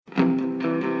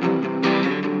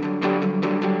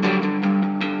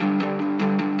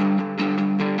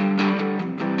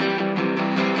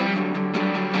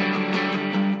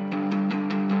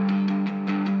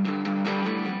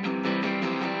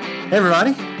Hey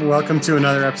everybody, welcome to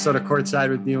another episode of Courtside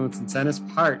with Nealon Tennis,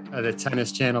 part of the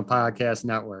Tennis Channel Podcast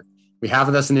Network. We have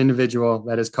with us an individual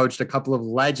that has coached a couple of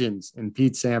legends in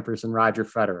Pete Sampras and Roger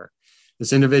Federer.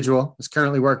 This individual is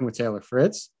currently working with Taylor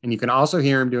Fritz, and you can also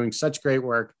hear him doing such great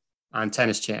work on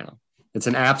Tennis Channel. It's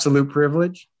an absolute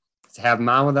privilege to have him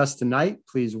on with us tonight.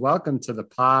 Please welcome to the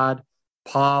pod,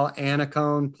 Paul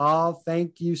Annacone. Paul,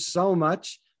 thank you so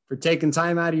much for taking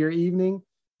time out of your evening,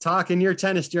 talking your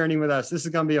tennis journey with us. This is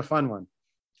going to be a fun one.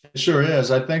 It sure is.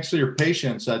 Thanks for your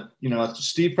patience.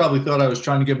 Steve probably thought I was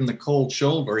trying to give him the cold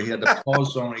shoulder. He had to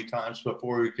pause so many times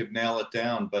before we could nail it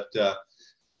down. But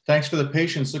thanks for the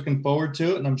patience. Looking forward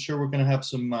to it, and I'm sure we're going to have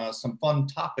some fun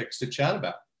topics to chat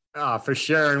about. Oh, for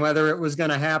sure. And whether it was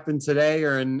going to happen today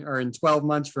or in 12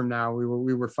 months from now,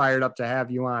 we were fired up to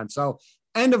have you on. So,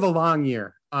 end of a long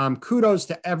year. Kudos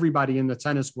to everybody in the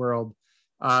tennis world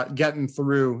getting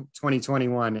through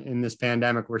 2021 in this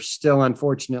pandemic. We're still,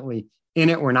 unfortunately, in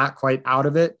it. We're not quite out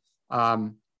of it.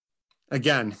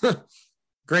 Again,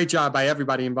 great job by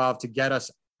everybody involved to get us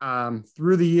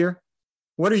through the year.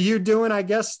 What are you doing, I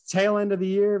guess, tail end of the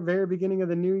year, very beginning of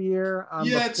the new year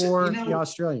before the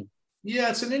Australian? Yeah,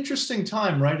 it's an interesting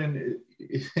time, right? And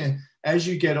as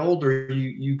you get older,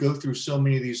 you go through so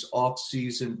many of these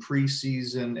off-season,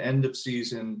 pre-season, end of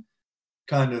season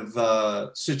kind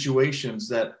of situations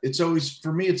that it's always,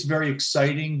 for me, it's very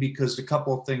exciting because a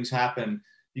couple of things happen.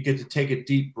 You get to take a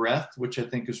deep breath, which I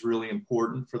think is really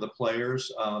important for the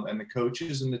players and the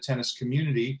coaches and the tennis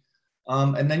community.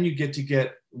 And then you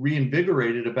get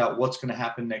reinvigorated about what's going to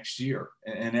happen next year.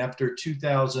 And after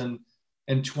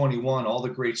 2021, all the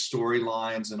great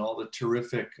storylines and all the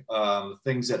terrific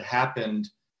things that happened,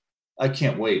 I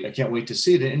can't wait. I can't wait to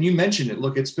see it. And you mentioned it.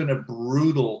 Look, it's been a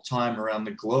brutal time around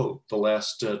the globe the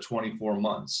last 24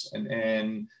 months.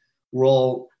 And we're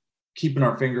all keeping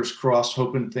our fingers crossed,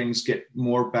 hoping things get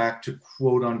more back to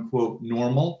quote unquote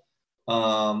normal.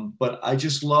 But I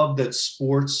just love that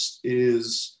sports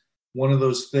is one of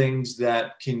those things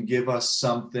that can give us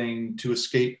something to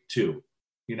escape to.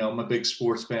 You know, I'm a big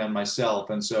sports fan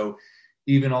myself. And so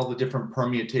even all the different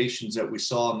permutations that we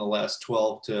saw in the last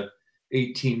 12 to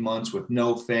 18 months with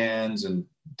no fans and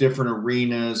different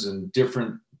arenas and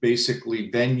different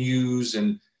basically venues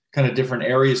and kind of different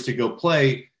areas to go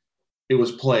play, it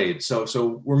was played.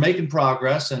 So we're making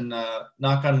progress, and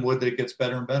knock on wood that it gets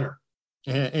better and better.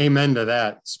 Amen to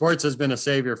that. Sports has been a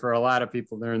savior for a lot of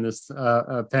people during this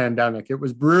pandemic. It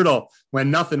was brutal when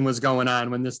nothing was going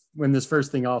on, when this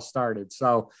first thing all started.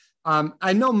 So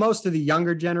I know most of the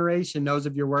younger generation knows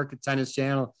of your work at Tennis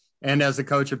Channel and as a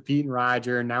coach of Pete and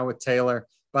Roger, and now with Taylor.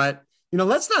 But,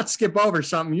 let's not skip over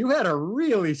something. You had a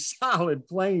really solid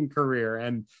playing career,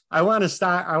 and I want to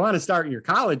start in your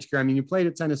college career. I mean, you played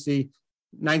at Tennessee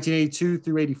 1982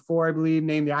 through 84, I believe,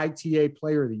 named the ITA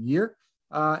Player of the Year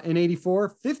in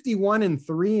 84,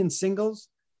 51-3 in singles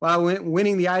while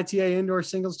winning the ITA Indoor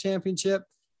Singles Championship,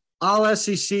 All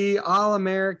SEC, All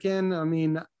American. I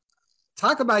mean,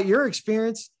 talk about your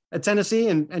experience at Tennessee,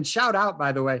 and shout out,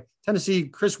 by the way, Tennessee,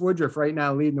 Chris Woodruff right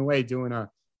now leading the way, doing a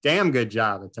damn good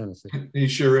job at Tennessee. He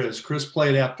sure is. Chris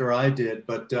played after I did,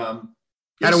 but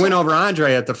had a win over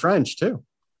Andre at the French too.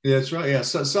 Yeah, that's right. Yeah.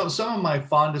 So some of my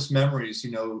fondest memories,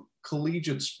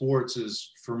 collegiate sports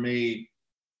is for me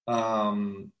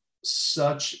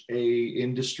such a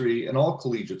industry, and all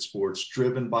collegiate sports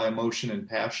driven by emotion and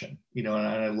passion, and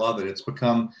I love it. It's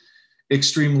become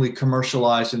extremely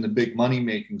commercialized in the big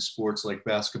money-making sports like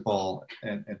basketball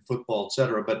and football, et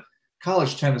cetera. But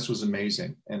college tennis was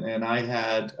amazing. And I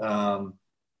had,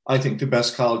 I think, the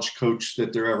best college coach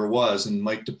that there ever was, and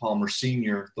Mike DePalmer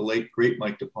Sr., the late, great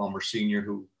Mike DePalmer Sr.,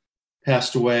 who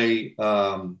passed away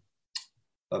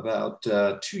about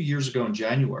 2 years ago in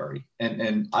January.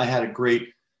 And I had a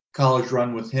great college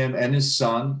run with him and his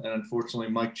son. And unfortunately,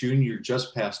 Mike Jr.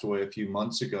 just passed away a few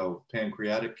months ago,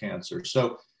 pancreatic cancer.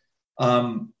 So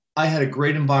I had a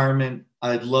great environment.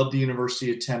 I loved the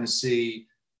University of Tennessee.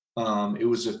 It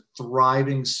was a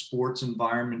thriving sports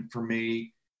environment for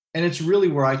me. And it's really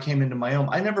where I came into my own.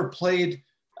 I never played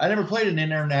an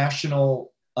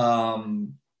international,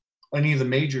 any of the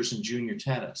majors in junior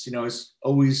tennis. It's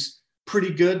always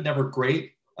pretty good, never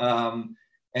great. And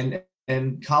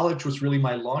college was really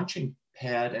my launching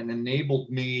pad and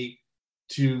enabled me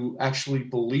to actually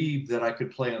believe that I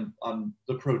could play on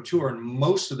the pro tour. And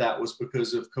most of that was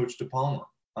because of Coach DePalmer.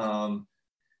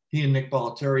 He and Nick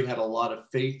Bollettieri had a lot of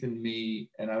faith in me,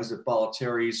 and I was at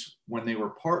Bollettieri's when they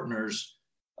were partners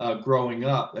growing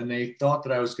up, and they thought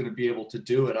that I was going to be able to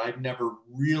do it. I never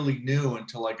really knew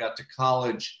until I got to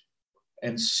college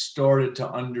and started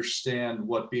to understand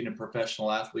what being a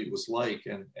professional athlete was like.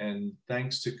 And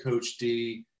thanks to Coach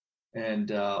D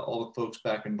and all the folks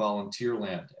back in volunteer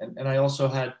land. And I also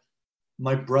had,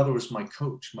 my brother was my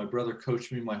coach. My brother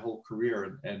coached me my whole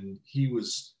career, and he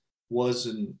was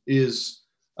and is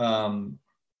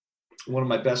one of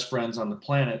my best friends on the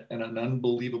planet and an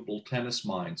unbelievable tennis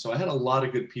mind. So I had a lot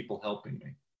of good people helping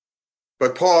me.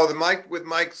 But Paul, with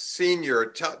Mike Sr.,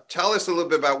 tell us a little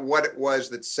bit about what it was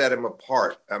that set him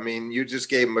apart. I mean, you just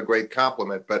gave him a great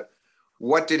compliment, but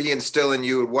what did he instill in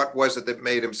you, and what was it that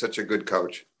made him such a good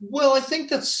coach? Well, I think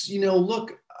that's,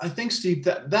 look, I think, Steve,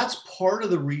 that's part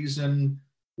of the reason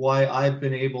why I've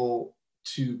been able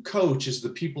to coach is the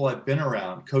people I've been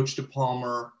around. Coach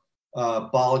DePalmer,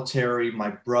 Bollettieri,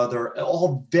 my brother,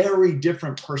 all very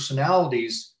different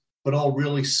personalities, but all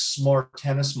really smart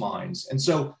tennis minds. And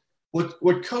so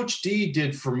what Coach D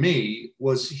did for me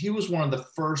was he was one of the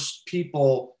first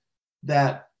people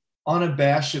that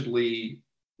unabashedly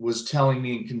was telling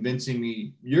me and convincing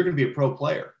me, you're going to be a pro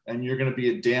player and you're going to be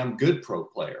a damn good pro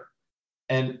player.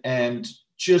 And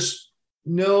just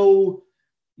no,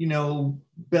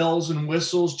 bells and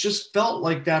whistles, just felt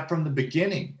like that from the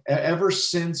beginning. Ever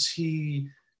since he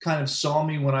kind of saw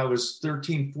me when I was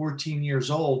 13, 14 years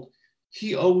old,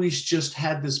 he always just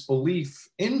had this belief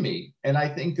in me. And I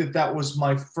think that was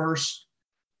my first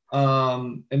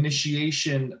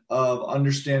initiation of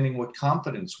understanding what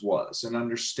confidence was and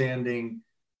understanding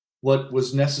what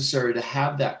was necessary to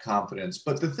have that confidence.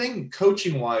 But the thing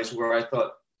coaching wise, where I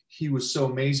thought he was so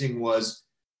amazing was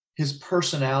his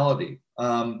personality.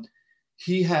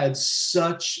 He had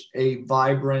such a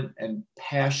vibrant and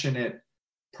passionate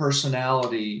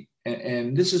personality.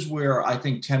 And this is where I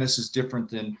think tennis is different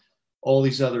than all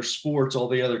these other sports, all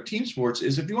the other team sports,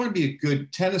 is if you want to be a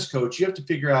good tennis coach, you have to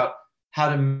figure out how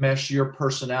to mesh your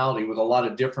personality with a lot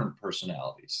of different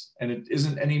personalities. And it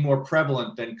isn't any more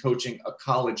prevalent than coaching a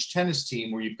college tennis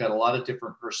team where you've got a lot of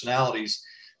different personalities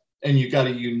and you've got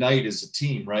to unite as a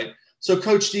team, right? So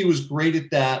Coach D was great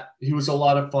at that. He was a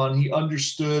lot of fun. He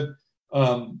understood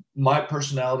my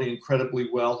personality incredibly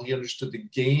well. He understood the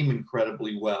game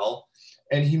incredibly well.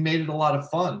 And he made it a lot of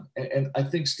fun. And I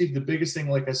think, Steve, the biggest thing,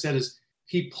 like I said, is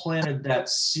he planted that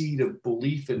seed of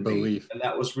belief in me. And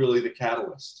that was really the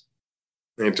catalyst.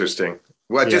 Interesting.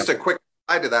 Well, just a quick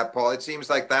side to that, Paul. It seems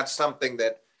like that's something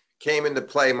that came into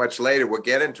play much later. We'll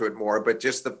get into it more. But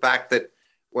just the fact that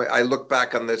when I look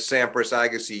back on the Sampras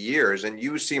Agassi years, and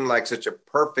you seem like such a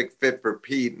perfect fit for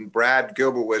Pete, and Brad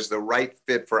Gilbert was the right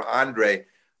fit for Andre.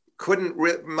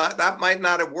 That might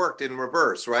not have worked in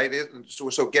reverse, right?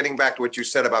 So getting back to what you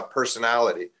said about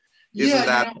personality,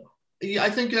 I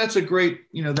think that's a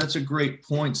great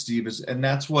point, Steve. And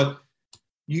that's what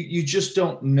you just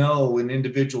don't know in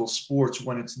individual sports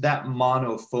when it's that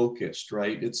mono-focused,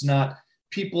 right? It's not,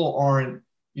 people aren't,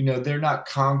 they're not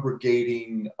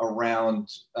congregating around,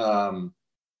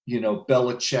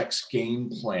 Belichick's game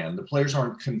plan. The players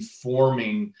aren't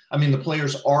conforming. I mean, the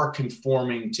players are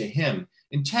conforming to him.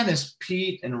 In tennis,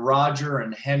 Pete and Roger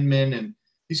and Henman and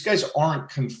these guys aren't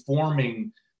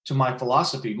conforming to my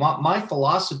philosophy. My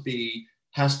philosophy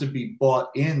has to be bought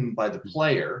in by the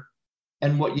player.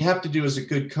 And what you have to do as a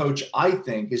good coach, I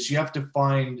think, is you have to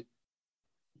find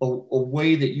a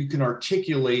way that you can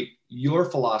articulate your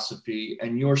philosophy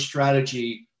and your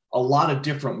strategy a lot of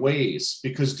different ways,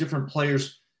 because different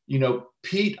players,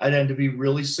 Pete, I had to be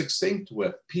really succinct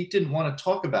with. Pete didn't want to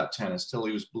talk about tennis till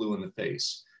he was blue in the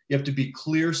face. You have to be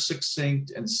clear,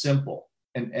 succinct, and simple.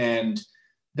 And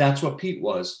that's what Pete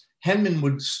was. Henman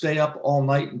would stay up all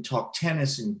night and talk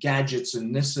tennis and gadgets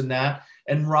and this and that.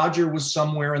 And Roger was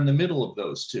somewhere in the middle of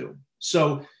those two.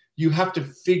 So you have to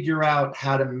figure out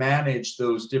how to manage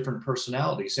those different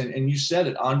personalities. And you said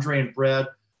it, Andre and Brad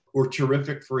were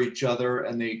terrific for each other,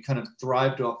 and they kind of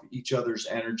thrived off each other's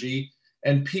energy.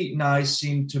 And Pete and I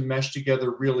seemed to mesh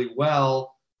together really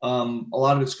well. A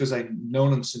lot of it's because I'd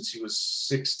known him since he was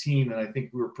 16, and I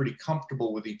think we were pretty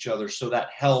comfortable with each other. So that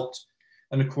helped.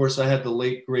 And of course, I had the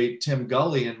late, great Tim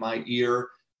Gully in my ear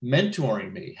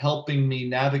mentoring me, helping me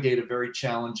navigate a very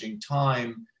challenging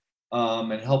time,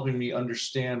 and helping me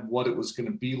understand what it was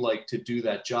going to be like to do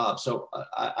that job. So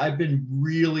I've been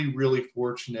really, really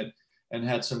fortunate and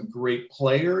had some great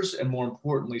players and, more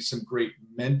importantly, some great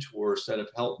mentors that have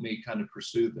helped me kind of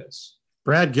pursue this.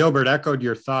 Brad Gilbert echoed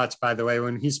your thoughts, by the way,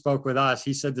 when he spoke with us.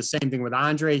 He said the same thing with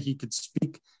Andre. He could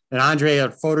speak, and Andre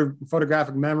had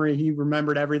photographic memory. He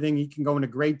remembered everything. He can go into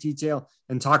great detail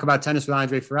and talk about tennis with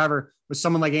Andre forever. With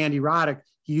someone like Andy Roddick,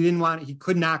 he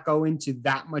could not go into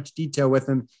that much detail with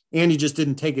him. Andy just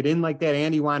didn't take it in like that.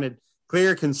 Andy wanted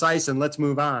clear, concise, and let's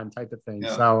move on type of thing.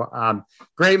 Yeah. So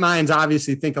great minds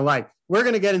obviously think alike. We're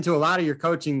going to get into a lot of your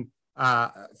coaching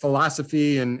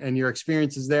philosophy and your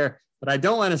experiences there. but I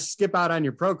don't want to skip out on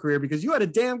your pro career because you had a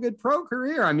damn good pro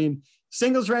career. I mean,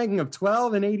 singles ranking of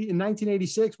 12 in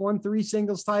 1986, won 3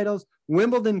 singles titles,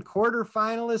 Wimbledon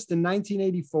quarterfinalist in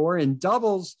 1984, and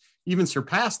doubles even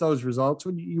surpassed those results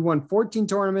when you won 14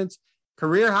 tournaments,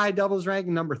 career high doubles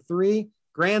ranking number 3,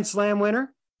 Grand Slam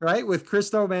winner, right, with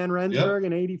Christo van Rensburg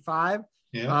in 85.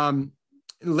 Yeah.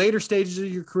 Later stages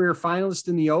of your career, finalist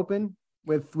in the Open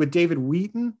with David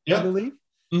Wheaton, I believe.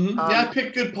 Mm-hmm. I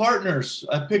picked good partners.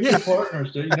 Good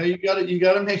partners. You know, you got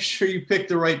to make sure you pick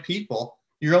the right people.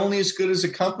 You're only as good as a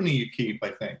company you keep,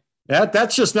 I think.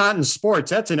 That's just not in sports.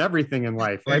 That's in everything in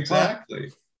life, right?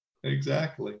 Exactly.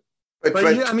 Exactly.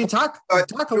 But yeah, I mean, talk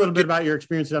a little bit about your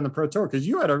experiences on the Pro Tour, because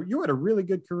you had a really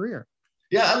good career.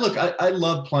 Yeah, look, I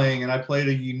love playing, and I played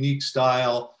a unique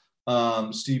style.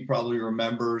 Steve probably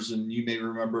remembers, and you may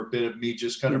remember a bit of me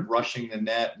just kind of rushing the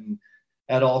net and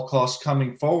at all costs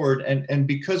coming forward. And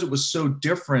because it was so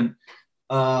different,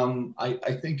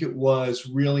 I think it was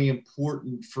really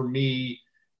important for me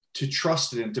to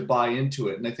trust it and to buy into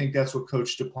it. And I think that's what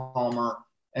Coach DePalmer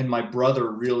and my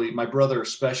brother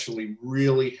especially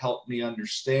really helped me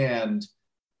understand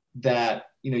that,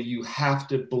 you know, you have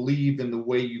to believe in the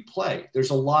way you play. There's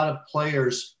a lot of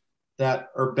players that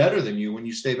are better than you when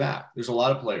you stay back. There's a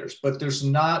lot of players, but there's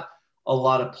not a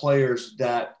lot of players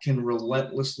that can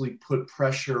relentlessly put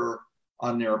pressure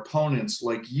on their opponents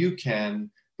like you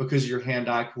can, because of your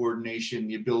hand-eye coordination,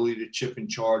 the ability to chip and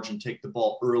charge and take the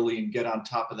ball early and get on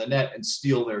top of the net and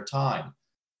steal their time.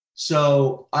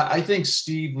 So I think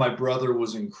Steve, my brother,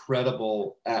 was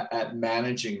incredible at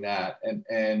managing that.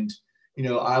 And you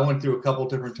know, I went through a couple of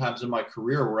different times in my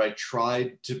career where I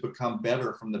tried to become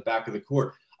better from the back of the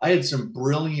court. I had some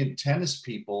brilliant tennis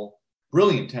people,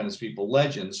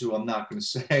 legends, who I'm not going to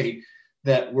say,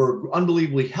 that were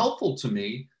unbelievably helpful to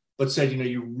me, but said, you know,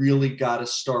 you really got to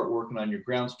start working on your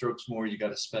ground strokes more. You got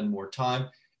to spend more time.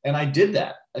 And I did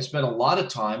that. I spent a lot of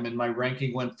time, and my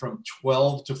ranking went from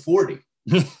 12 to 40.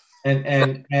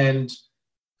 and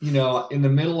you know, in the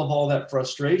middle of all that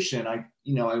frustration, I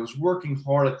was working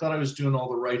hard. I thought I was doing all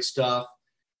the right stuff.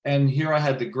 And here I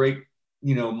had the great,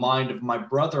 you know, mind of my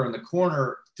brother in the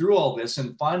corner through all this.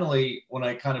 And finally, when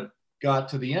I kind of got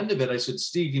to the end of it, I said,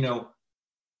 Steve, you know,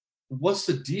 what's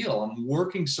the deal? I'm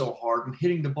working so hard and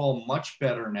hitting the ball much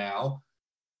better now.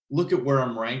 Look at where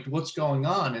I'm ranked. What's going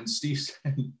on? And Steve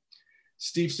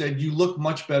said, you look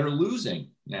much better losing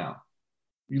now.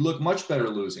 You look much better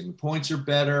losing. The points are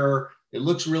better. It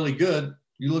looks really good.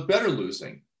 You look better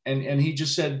losing. And he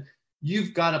just said,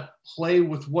 you've got to play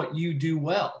with what you do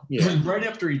well. Yeah. And right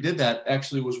after he did that,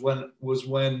 actually was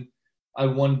when I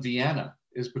won Vienna,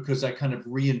 is because I kind of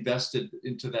reinvested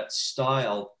into that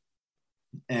style.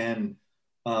 And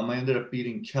I ended up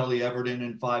beating Kelly Everton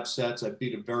in 5 sets. I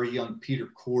beat a very young Peter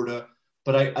Korda,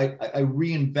 but I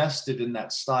reinvested in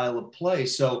that style of play.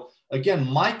 So again,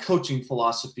 my coaching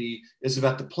philosophy is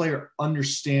about the player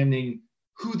understanding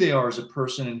who they are as a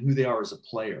person and who they are as a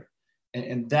player.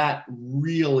 And that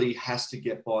really has to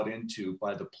get bought into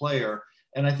by the player.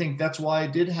 And I think that's why I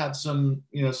did have some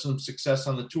success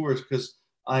on the tours, because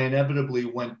I inevitably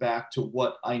went back to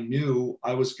what I knew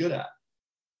I was good at.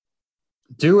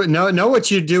 Do it. Know what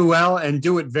you do well and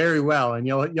do it very well, and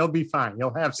you'll be fine.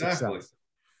 You'll have success. Exactly.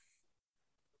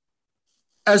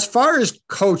 As far as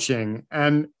coaching,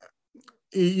 and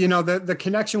you know, the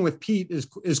connection with Pete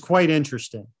is quite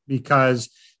interesting, because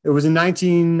it was in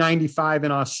 1995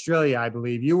 in Australia, I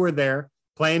believe. You were there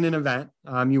playing an event.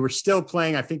 You were still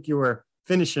playing. I think you were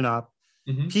finishing up.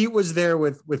 Mm-hmm. Pete was there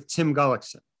with Tim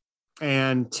Gullickson,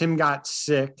 and Tim got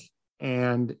sick.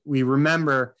 And we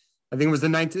remember, I think it was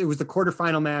the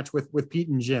quarterfinal match with Pete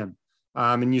and Jim.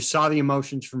 And you saw the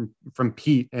emotions from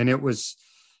Pete, and it was,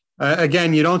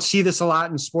 again, you don't see this a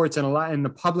lot in sports, and the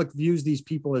public views these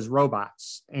people as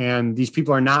robots, and these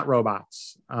people are not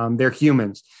robots. They're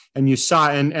humans. And you saw,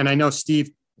 and I know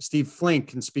Steve Flink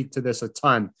can speak to this a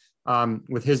ton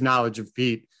with his knowledge of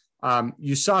Pete.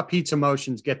 You saw Pete's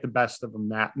emotions get the best of him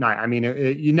that night. I mean,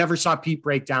 you never saw Pete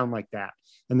break down like that.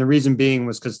 And the reason being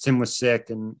was because Tim was sick,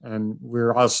 and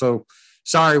we're also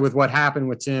sorry with what happened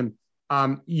with Tim.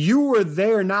 You were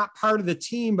there, not part of the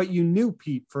team, but you knew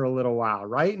Pete for a little while,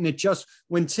 right? And it just,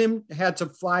 when Tim had to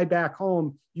fly back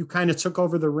home, you kind of took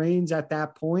over the reins at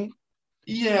that point.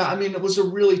 Yeah, I mean, it was a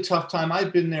really tough time.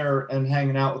 I've been there and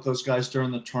hanging out with those guys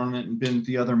during the tournament and been to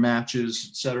the other matches,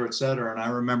 et cetera, et cetera. And I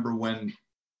remember when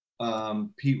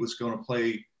Pete was going to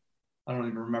play, I don't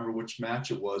even remember which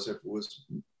match it was. If it was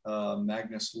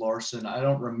Magnus Larsson, I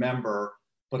don't remember.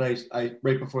 But I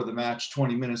right before the match,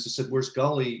 20 minutes, I said, where's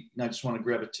Gully? And I just want to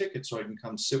grab a ticket so I can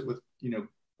come sit with,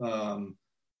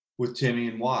 with Timmy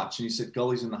and watch. And he said,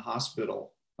 Gully's in the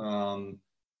hospital.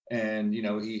 And, you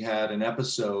know, he had an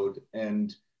episode,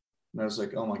 and I was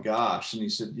like, oh my gosh. And he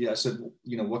said, yeah. I said,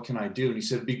 you know, what can I do? And he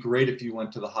said, it'd be great if you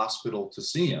went to the hospital to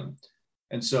see him.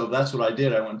 And so that's what I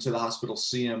did. I went to the hospital to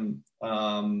see him,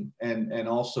 and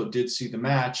also did see the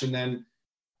match. And then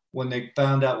when they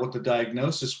found out what the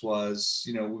diagnosis was,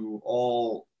 you know, we were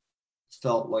all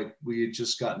felt like we had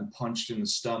just gotten punched in the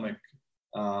stomach,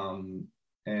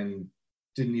 and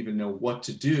didn't even know what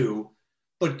to do.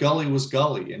 But Gully was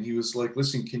Gully, and he was like,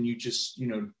 listen, can you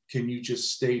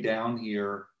just stay down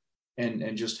here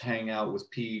and just hang out with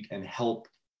Pete and help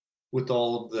with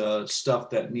all of the stuff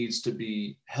that needs to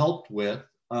be helped with.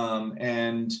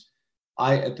 And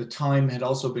I, at the time, had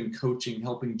also been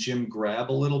helping Jim grab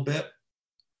a little bit.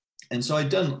 And so I'd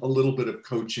done a little bit of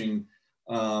coaching,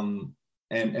 and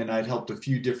I'd helped a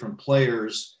few different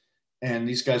players, and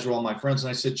these guys were all my friends. And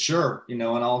I said, sure, you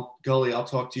know, and I'll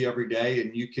talk to you every day,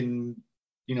 and you can,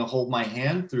 you know, hold my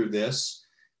hand through this.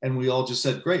 And we all just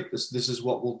said, great, this is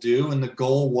what we'll do. And the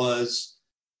goal was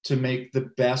to make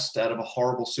the best out of a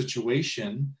horrible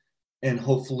situation, and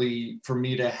hopefully for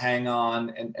me to hang on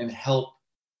and help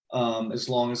as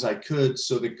long as I could,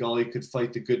 so that Gully could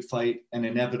fight the good fight and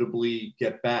inevitably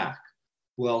get back.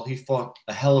 Well, he fought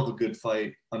a hell of a good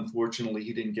fight. Unfortunately,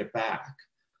 he didn't get back.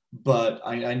 But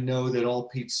I know that all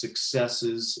Pete's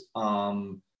successes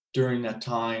during that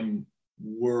time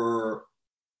were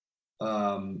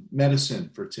medicine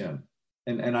for Tim.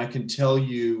 And I can tell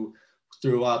you,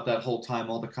 throughout that whole time,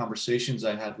 all the conversations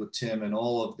I had with Tim, and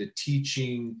all of the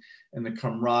teaching and the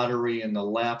camaraderie and the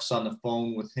laughs on the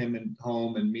phone with him at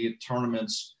home and me at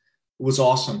tournaments, was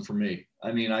awesome for me.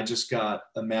 I mean, I just got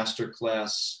a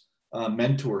masterclass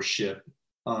mentorship,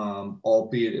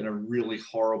 albeit in a really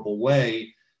horrible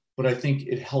way, but I think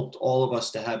it helped all of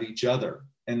us to have each other.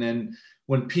 And then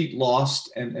when Pete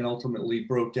lost and ultimately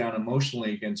broke down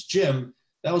emotionally against Jim,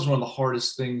 that was one of the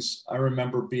hardest things. I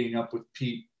remember being up with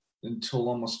Pete until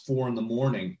almost 4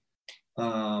 a.m.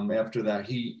 After that,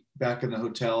 he back in the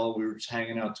hotel, we were just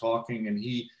hanging out talking, and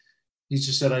he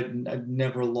just said, I've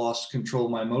never lost control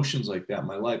of my emotions like that in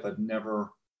my life. I've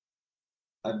never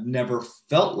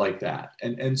felt like that.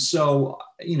 And so,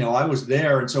 you know, I was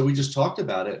there, and so we just talked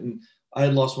about it. And I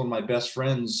had lost one of my best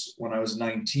friends when I was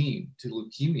 19 to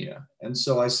leukemia. And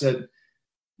so I said,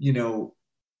 you know,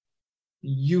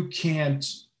 you can't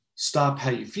stop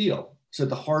how you feel. So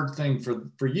the hard thing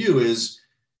for you is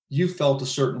you felt a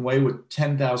certain way with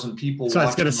 10,000 people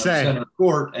watching on center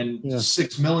court and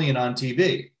 6 million on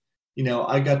TV. You know,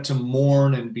 I got to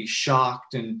mourn and be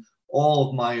shocked and all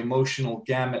of my emotional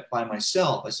gamut by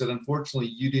myself. I said, unfortunately,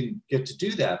 you didn't get to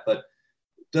do that, but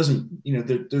it doesn't, you know,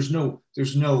 there's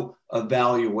no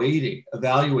evaluating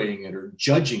it or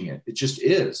judging it. It just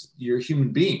is. You're a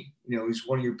human being. You know, he's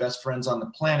one of your best friends on the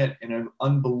planet in an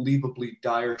unbelievably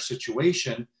dire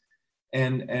situation.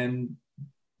 And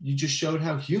you just showed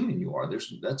how human you are.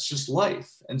 That's just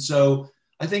life. And so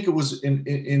I think it was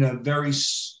in a very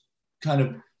kind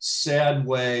of sad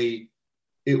way,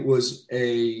 it was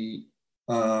an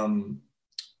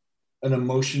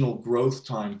emotional growth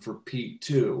time for Pete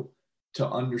too, to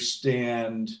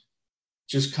understand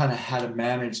just kind of how to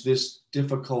manage this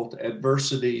difficult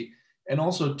adversity, and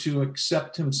also to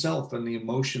accept himself and the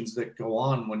emotions that go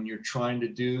on when you're trying to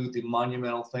do the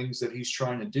monumental things that he's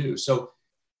trying to do. So,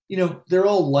 you know, they're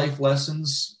all life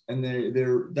lessons, and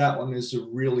that one is a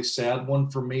really sad one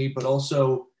for me, but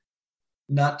also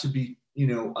not to be, you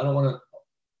know, I don't want to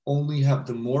only have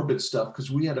the morbid stuff,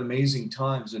 because we had amazing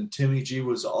times, and Timmy G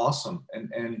was awesome.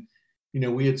 And, you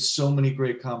know, we had so many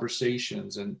great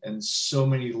conversations and so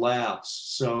many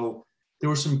laughs. So there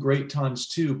were some great times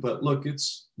too, but look,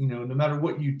 it's, you know, no matter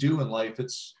what you do in life,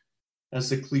 it's, as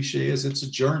the cliche is, it's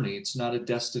a journey. It's not a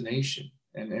destination.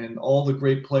 And all the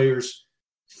great players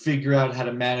figure out how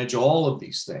to manage all of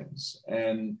these things.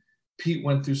 And Pete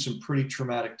went through some pretty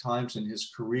traumatic times in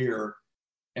his career.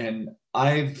 And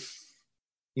I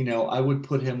would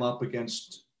put him up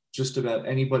against just about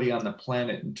anybody on the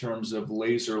planet in terms of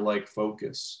laser-like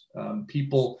focus.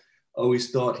 People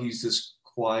always thought he's this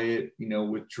quiet, you know,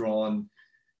 withdrawn.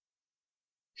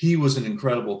 He was an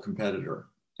incredible competitor.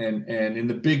 And in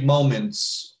the big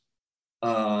moments,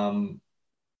 I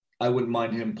wouldn't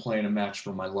mind him playing a match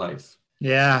for my life.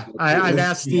 Yeah, I've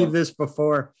asked Steve this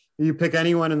before. You pick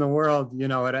anyone in the world, you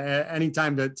know, at any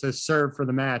time to serve for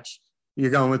the match,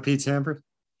 you're going with Pete Sampras?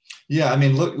 Yeah, I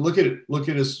mean, look at it. Look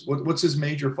at his what's his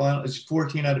major final? It's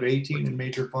 14 out of 18 in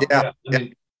major final. Yeah, I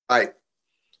mean, right.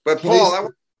 But Paul,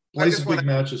 plays a big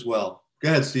match as well. Go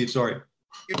ahead, Steve. Sorry.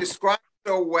 You described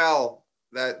so well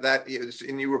that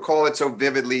and you recall it so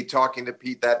vividly, talking to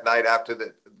Pete that night after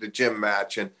the gym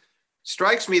match, and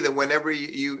strikes me that whenever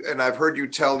you, and I've heard you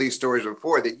tell these stories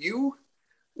before, that you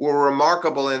were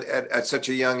remarkable at such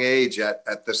a young age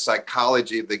at the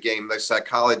psychology of the game, the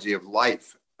psychology of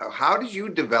life. How did you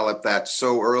develop that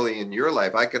so early in your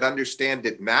life? I could understand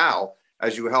it now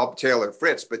as you helped Taylor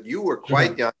Fritz, but you were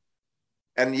quite young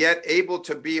and yet able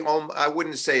to be, I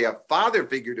wouldn't say a father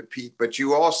figure to Pete, but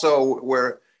you also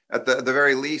were at the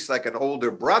very least like an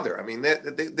older brother. I mean,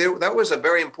 that was a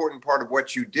very important part of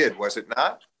what you did, was it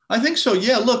not? I think so.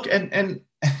 Yeah, look, and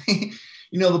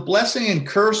you know, the blessing and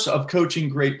curse of coaching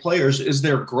great players is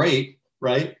they're great,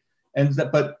 right?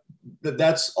 But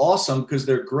that's awesome because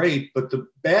they're great. But the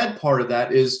bad part of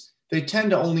that is they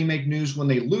tend to only make news when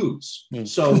they lose.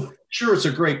 So sure, it's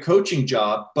a great coaching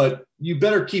job, but you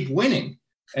better keep winning.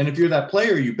 And if you're that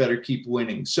player, you better keep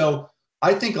winning. So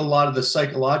I think a lot of the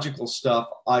psychological stuff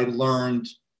I learned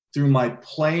through my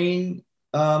playing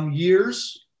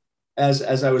years.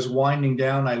 As I was winding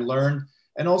down, I learned.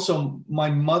 And also, my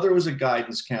mother was a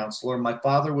guidance counselor. My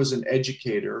father was an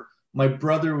educator. My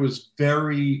brother was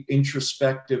very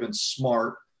introspective and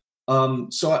smart.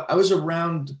 So I was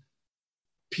around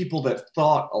people that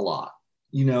thought a lot,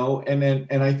 you know,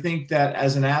 and I think that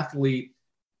as an athlete,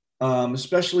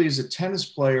 especially as a tennis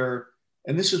player,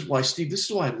 and this is why, Steve, this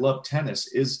is why I love tennis,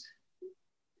 is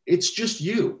it's just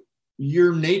you.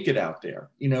 You're naked out there.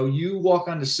 You know, you walk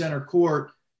onto center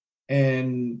court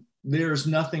and there's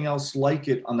nothing else like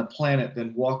it on the planet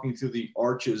than walking through the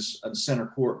arches on center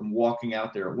court and walking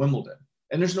out there at Wimbledon.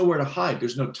 And there's nowhere to hide.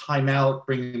 There's no timeout,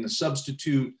 bring in the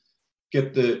substitute,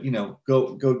 get the, you know,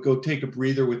 go take a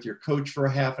breather with your coach for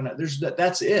a half an hour.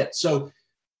 That's it. So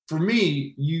for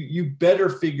me, you better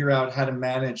figure out how to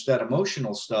manage that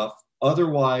emotional stuff.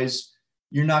 Otherwise,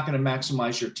 you're not going to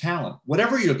maximize your talent,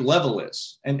 whatever your level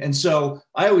is. And so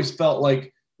I always felt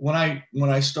like when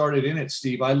I started in it,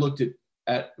 Steve, I looked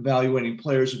at evaluating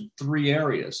players in three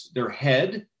areas: their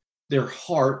head, their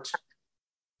heart,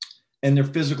 and their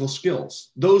physical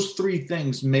skills. Those three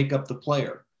things make up the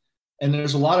player. And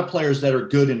there's a lot of players that are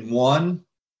good in one.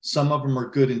 Some of them are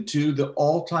good in two. The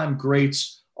all-time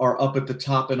greats are up at the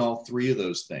top in all three of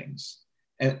those things.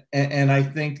 And I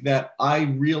think that I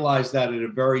realized that at a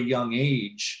very young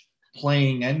age,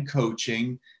 playing and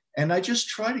coaching. And I just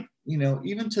try to, you know,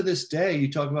 even to this day,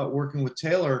 you talk about working with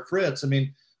Taylor Fritz. I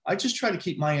mean, I just try to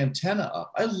keep my antenna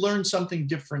up. I learn something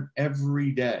different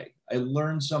every day. I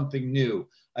learn something new.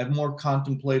 I have more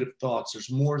contemplative thoughts. There's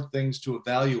more things to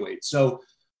evaluate. So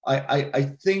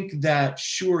I think that,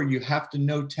 sure, you have to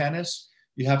know tennis.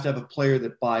 You have to have a player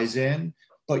that buys in,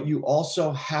 but you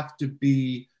also have to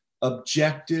be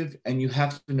objective, and you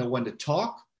have to know when to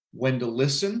talk, when to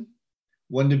listen,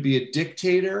 when to be a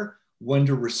dictator, when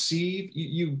to receive.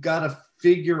 You've got to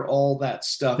figure all that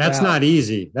stuff out. That's not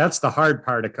easy. That's the hard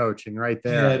part of coaching right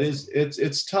there. Yeah, it is.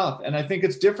 It's tough. And I think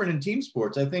it's different in team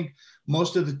sports. I think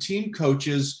most of the team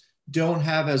coaches don't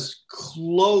have as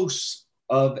close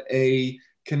of a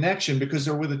connection because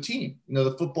they're with a team. You know,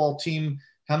 the football team,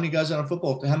 how many guys on a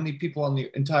football, how many people on the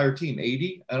entire team?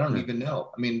 80? I don't even know.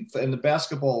 I mean, in the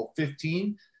basketball,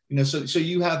 15, you know, so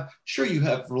you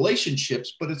have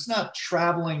relationships, but it's not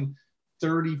traveling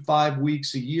 35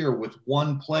 weeks a year with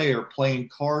one player, playing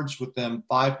cards with them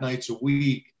 5 nights a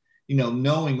week, you know,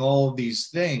 knowing all of these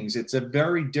things. It's a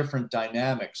very different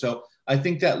dynamic. So I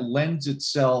think that lends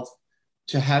itself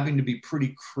to having to be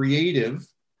pretty creative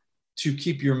to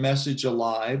keep your message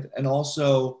alive, and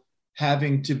also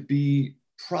having to be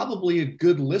probably a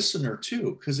good listener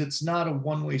too, because it's not a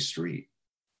one-way street.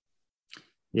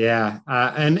 Yeah.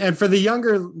 And for the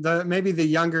younger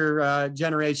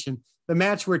generation, the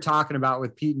match we're talking about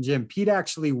with Pete and Jim, Pete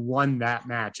actually won that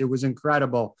match. It was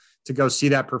incredible to go see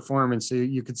that performance.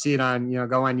 You could see it on,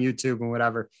 go on YouTube and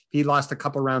whatever. He lost a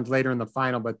couple rounds later in the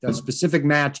final, but the specific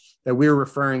match that we were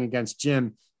referring against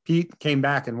Jim, Pete came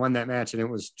back and won that match. And it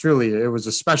was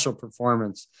a special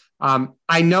performance.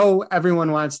 I know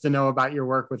everyone wants to know about your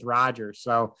work with Roger.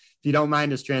 So if you don't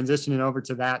mind us transitioning over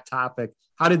to that topic,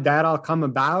 how did that all come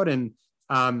about? And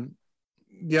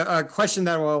a question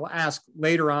that we'll ask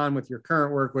later on with your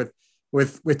current work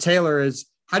with Taylor is,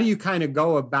 how do you kind of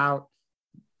go about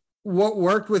what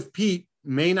worked with Pete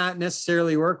may not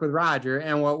necessarily work with Roger,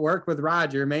 and what worked with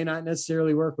Roger may not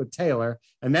necessarily work with Taylor.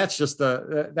 And that's just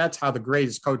that's how the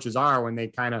greatest coaches are, when they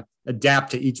kind of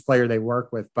adapt to each player they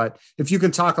work with. But if you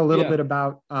can talk a little bit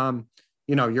about,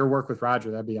 your work with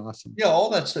Roger, that'd be awesome. Yeah, all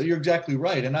that stuff. You're exactly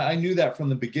right. And I knew that from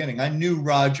the beginning. I knew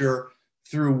Roger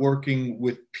through working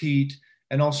with Pete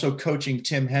and also coaching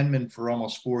Tim Henman for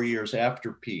almost 4 years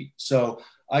after Pete. So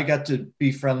I got to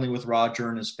be friendly with Roger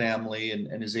and his family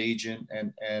and his agent,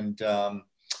 and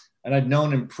I'd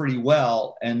known him pretty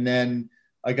well. And then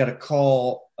I got a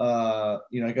call, I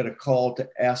got a call to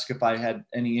ask if I had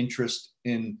any interest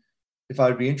in, if I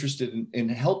would be interested in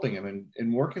helping him and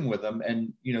in working with him.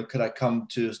 And, could I come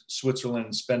to Switzerland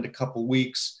and spend a couple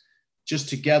weeks just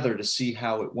together to see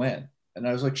how it went? And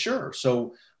I was like, sure.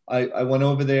 So I went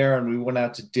over there and we went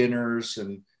out to dinners,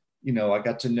 and, I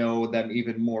got to know them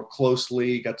even more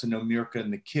closely, got to know Mirka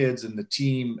and the kids and the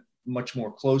team much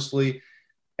more closely.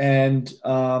 And,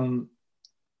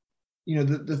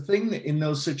 the thing that in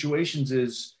those situations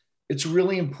is it's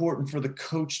really important for the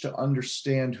coach to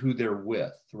understand who they're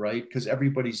with, right? Because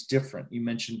everybody's different. You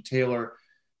mentioned Taylor.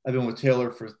 I've been with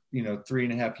Taylor for,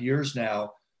 3.5 years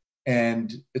now.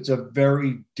 And it's a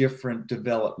very different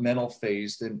developmental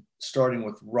phase than starting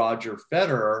with Roger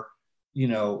Federer,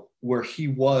 where he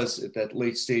was at that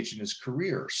late stage in his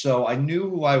career. So I knew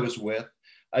who I was with.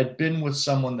 I'd been with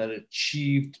someone that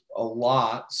achieved a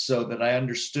lot, so that I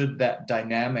understood that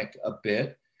dynamic a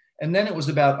bit. And then it was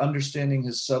about understanding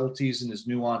his subtleties and his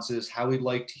nuances, how he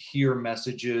liked to hear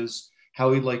messages,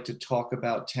 how he liked to talk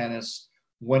about tennis,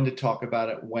 when to talk about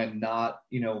it, when not,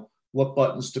 what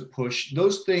buttons to push.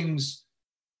 Those things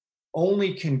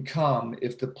only can come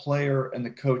if the player and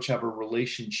the coach have a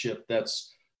relationship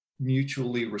that's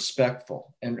mutually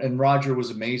respectful. And Roger was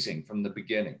amazing from the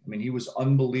beginning. I mean, he was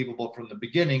unbelievable from the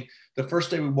beginning. The first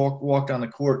day we walked on the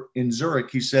court in Zurich,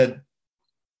 he said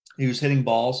he was hitting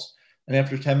balls. And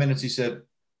after 10 minutes, he said,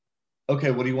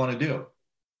 okay, what do you want to do?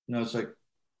 And I was like,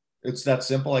 it's that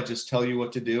simple. I just tell you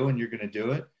what to do and you're going to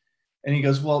do it. And he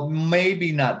goes, well,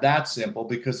 maybe not that simple,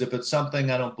 because if it's something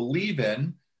I don't believe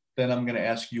in, then I'm going to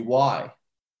ask you why.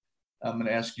 I'm going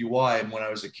to ask you why. And when I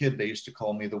was a kid, they used to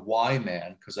call me the why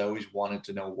man, because I always wanted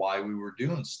to know why we were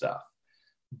doing stuff.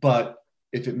 But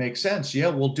if it makes sense, yeah,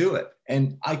 we'll do it.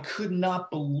 And I could not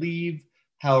believe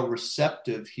how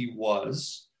receptive he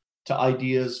was to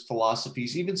ideas,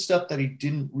 philosophies, even stuff that he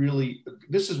didn't really.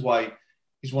 This is why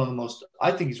he's one of the most,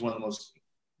 I think he's one of the most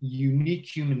unique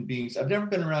human beings. I've never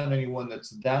been around anyone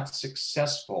that's that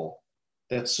successful,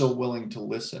 that's so willing to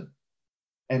listen.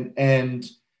 And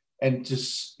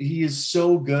just, he is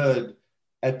so good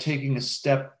at taking a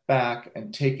step back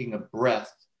and taking a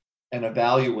breath and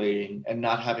evaluating and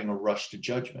not having a rush to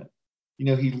judgment.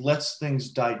 He lets things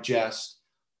digest,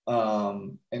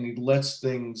 and he lets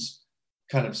things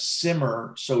kind of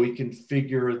simmer so he can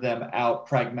figure them out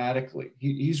pragmatically.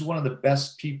 He's one of the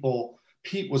best people.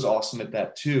 Pete was awesome at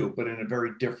that too, but in a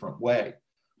very different way.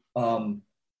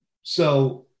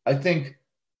 So I think,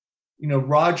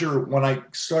 Roger, when I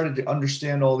started to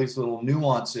understand all these little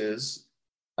nuances,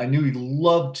 I knew he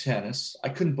loved tennis. I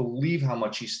couldn't believe how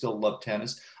much he still loved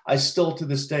tennis. I still, to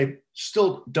this day,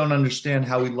 still don't understand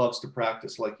how he loves to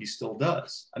practice like he still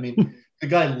does. I mean, the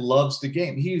guy loves the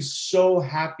game. He's so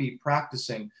happy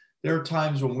practicing. There are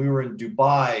times when we were in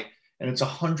Dubai and it's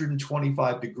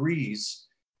 125 degrees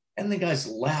and the guy's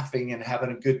laughing and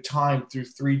having a good time through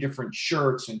 3 different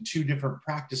shirts and 2 different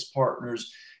practice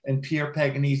partners. And Pierre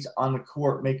Paganini's on the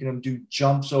court, making him do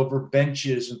jumps over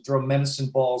benches and throw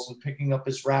medicine balls and picking up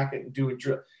his racket and doing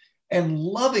drill and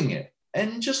loving it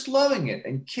and just loving it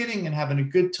and kidding and having a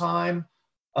good time.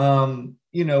 I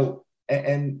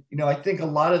think a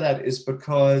lot of that is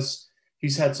because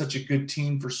he's had such a good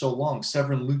team for so long.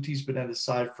 Severin Luti's been at his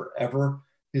side forever.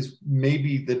 He's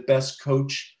maybe the best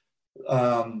coach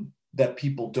that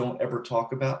people don't ever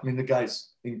talk about. I mean, the guy's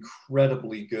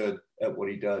incredibly good at what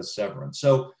he does, Severin.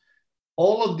 So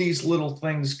all of these little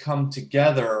things come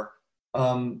together.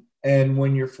 And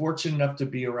when you're fortunate enough to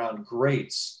be around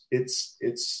greats, it's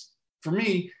for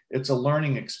me, it's a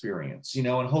learning experience, and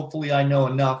hopefully I know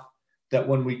enough that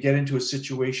when we get into a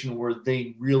situation where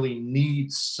they really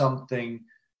need something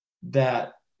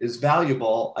that is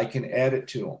valuable, I can add it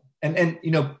to them. And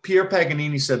Pierre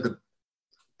Paganini said the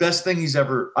best thing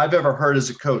I've ever heard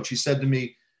as a coach. He said to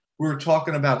me, we were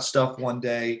talking about stuff one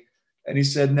day, and he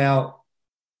said, now,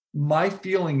 my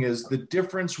feeling is the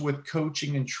difference with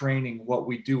coaching and training, what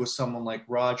we do with someone like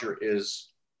Roger, is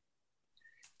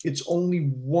it's only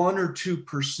 1 or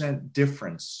 2%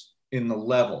 difference in the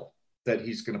level that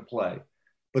he's going to play.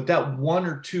 But that 1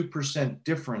 or 2%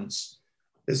 difference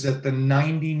is at the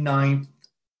 99th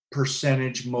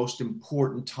percentage most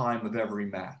important time of every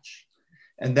match.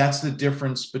 And that's the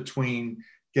difference between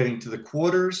getting to the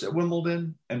quarters at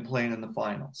Wimbledon and playing in the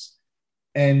finals.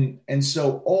 And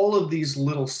so all of these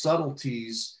little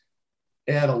subtleties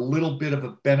add a little bit of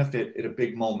a benefit at a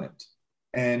big moment.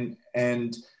 And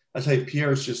I say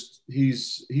Pierre's just,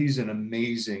 he's an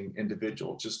amazing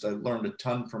individual. Just, I learned a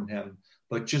ton from him,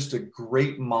 but just a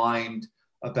great mind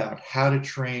about how to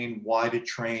train, why to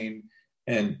train,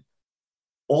 and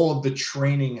all of the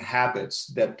training habits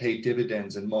that pay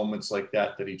dividends in moments like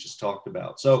that he just talked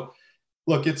about. So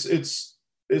look, it's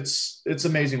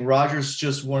amazing. Roger's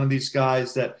just one of these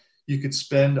guys that you could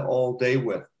spend all day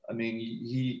with. I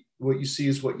mean, what you see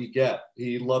is what you get.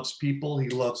 He loves people. He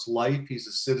loves life. He's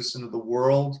a citizen of the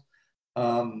world.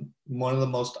 One of the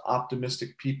most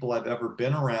optimistic people I've ever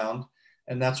been around.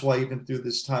 And that's why even through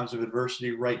these times of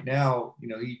adversity right now, you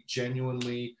know, he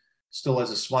genuinely still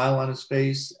has a smile on his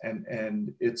face,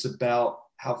 and it's about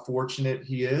how fortunate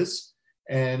he is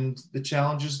and the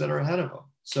challenges that are ahead of him.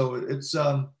 So it's,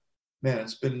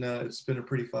 it's been a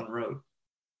pretty fun road.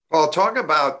 Well, talk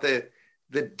about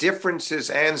the differences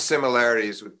and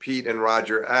similarities with Pete and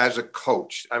Roger as a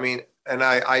coach. I mean, and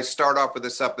I start off with the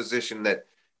supposition that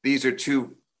these are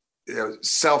two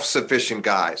self-sufficient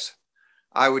guys.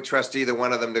 I would trust either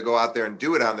one of them to go out there and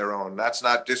do it on their own. That's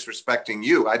not disrespecting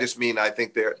you. I just mean I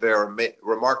think they're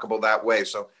remarkable that way.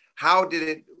 So how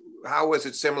was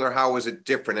it similar? How was it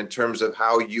different in terms of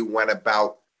how you went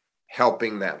about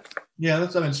helping them? Yeah,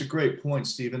 it's a great point,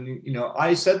 Stephen. You know,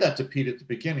 I said that to Pete at the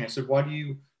beginning. I said, why do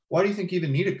you think you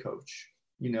even need a coach?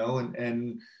 You know,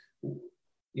 and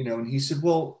he said,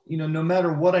 well, you know, no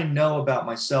matter what I know about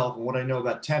myself and what I know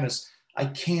about tennis, I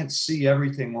can't see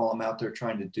everything while I'm out there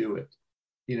trying to do it.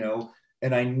 You know,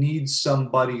 and I need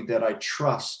somebody that I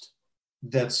trust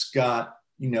that's got,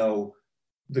 you know,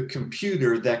 the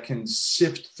computer that can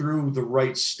sift through the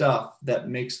right stuff that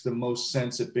makes the most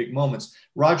sense at big moments.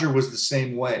 Roger was the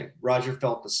same way. Roger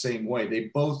felt the same way.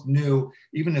 They both knew,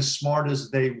 even as smart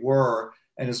as they were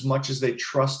and as much as they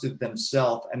trusted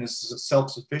themselves and as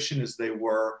self-sufficient as they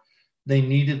were, they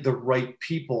needed the right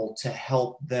people to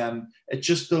help them at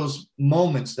just those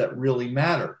moments that really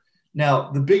matter.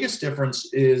 Now, the biggest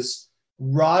difference is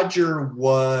Roger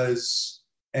was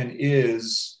and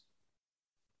is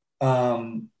a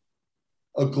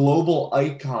global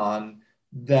icon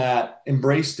that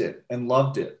embraced it and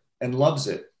loved it and loves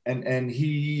it. And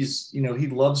he's, you know, he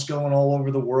loves going all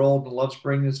over the world and loves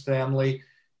bringing his family.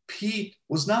 Pete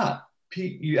was not.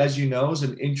 Pete, as you know, is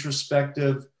an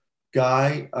introspective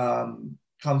guy,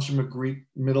 comes from a Greek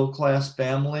middle-class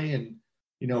family and,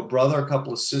 you know, brother, a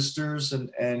couple of sisters,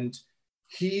 and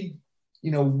he,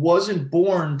 you know, wasn't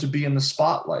born to be in the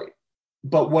spotlight.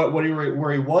 But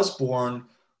where he was born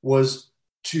was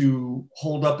to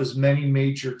hold up as many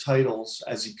major titles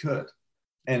as he could.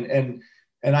 And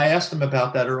I asked him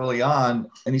about that early on,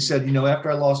 and he said, you know,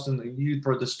 after I lost you've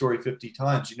heard this story 50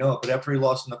 times, you know it, but after he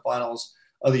lost in the finals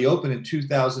of the Open in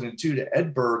 2002 to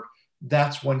Edberg,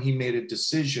 that's when he made a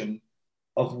decision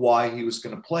of why he was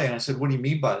going to play. And I said, what do you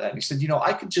mean by that? And he said, you know,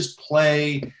 I could just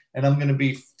play and I'm going to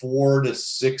be 4 to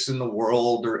 6 in the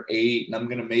world or 8, and I'm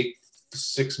going to make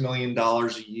 $6 million a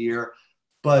year.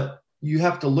 But you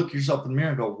have to look yourself in the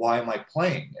mirror and go, why am I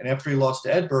playing? And after he lost to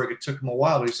Edberg, it took him a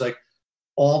while, but he's like,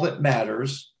 all that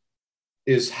matters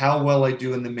is how well I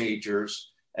do in the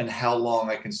majors and how long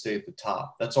I can stay at the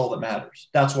top. That's all that matters.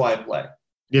 That's why I play.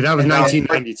 Yeah, that was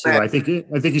 1992. I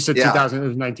think you said 2000. It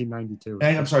was 1992.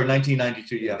 I'm sorry,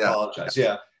 1992. Yeah, I apologize.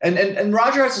 Yeah, and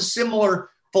Roger has a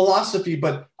similar philosophy,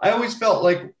 but I always felt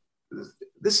like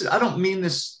this. I don't mean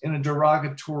this in a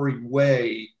derogatory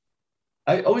way.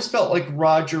 I always felt like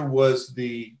Roger was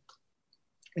the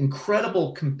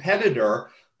incredible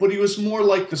competitor, but he was more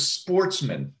like the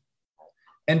sportsman.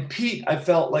 And Pete, I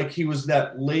felt like he was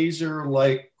that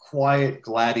laser-like quiet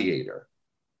gladiator.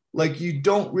 Like you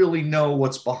don't really know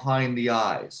what's behind the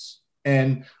eyes.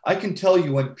 And I can tell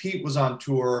you when Pete was on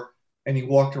tour and he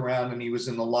walked around and he was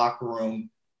in the locker room,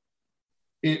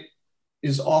 it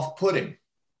is off-putting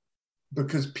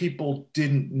because people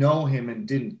didn't know him and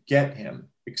didn't get him,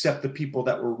 except the people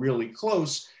that were really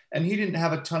close. And he didn't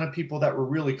have a ton of people that were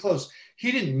really close.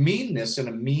 He didn't mean this in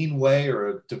a mean way or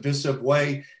a divisive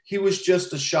way. He was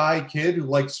just a shy kid who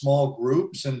liked small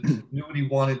groups and knew what he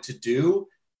wanted to do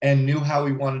and knew how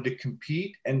he wanted to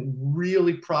compete and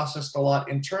really processed a lot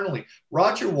internally.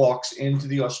 Roger walks into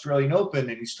the Australian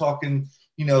Open and he's talking,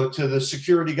 you know, to the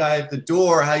security guy at the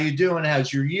door. How you doing?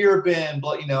 How's your year been?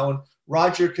 But, you know, and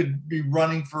Roger could be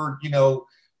running for, you know,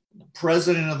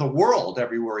 president of the world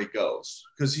everywhere he goes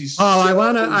because he's. I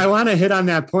want to hit on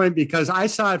that point because I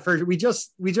saw it first. We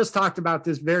just talked about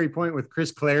this very point with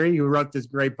Chris Clary, who wrote this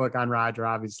great book on Roger,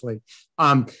 obviously.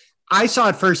 I saw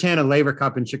it firsthand at Laver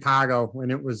Cup in Chicago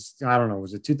when it was, I don't know,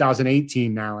 was it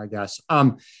 2018 now, I guess.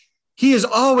 He is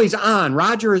always on.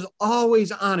 Roger is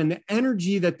always on. And the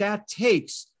energy that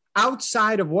takes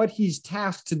outside of what he's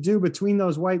tasked to do between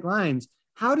those white lines,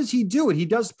 how does he do it? He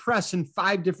does press in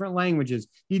 5 different languages.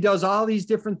 He does all these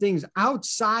different things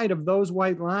outside of those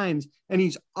white lines.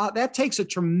 And that takes a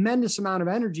tremendous amount of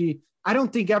energy. I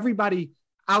don't think everybody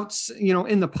out,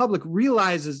 in the public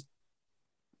realizes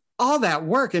all that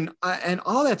work and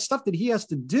all that stuff that he has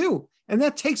to do. And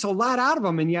that takes a lot out of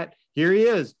him. And yet here he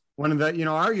is, one of the,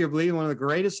 arguably one of the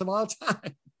greatest of all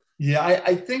time. Yeah.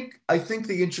 I think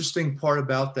the interesting part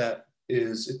about that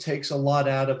is it takes a lot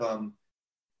out of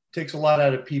takes a lot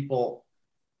out of people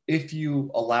if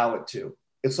you allow it to.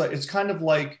 It's kind of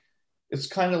like,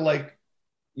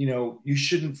 you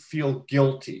shouldn't feel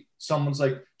guilty. Someone's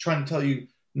like trying to tell you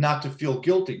not to feel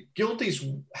guilty. Guilty's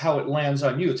how it lands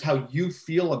on you. It's how you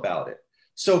feel about it.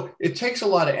 So it takes a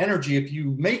lot of energy if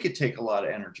you make it take a lot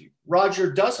of energy.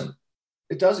 Roger doesn't.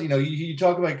 It doesn't. You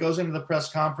talk about, goes into the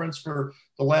press conference for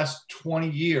the last 20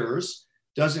 years,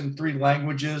 does it in 3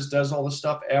 languages, does all the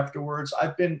stuff afterwards.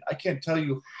 I can't tell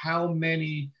you how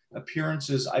many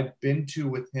appearances I've been to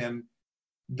with him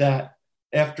that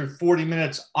after 40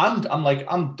 minutes, I'm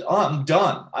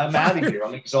done. I'm out of here.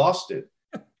 I'm exhausted,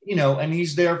 and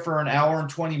he's there for an hour and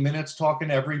 20 minutes talking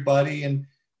to everybody.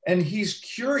 And he's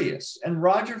curious. And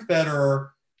Roger Federer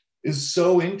is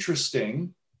so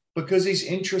interesting because he's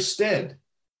interested.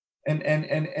 And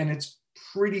it's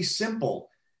pretty simple.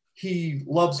 He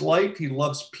loves life. He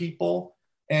loves people.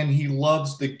 And he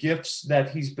loves the gifts that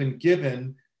he's been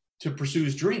given to pursue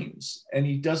his dreams. And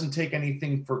he doesn't take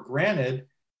anything for granted.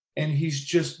 And he's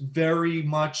just very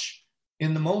much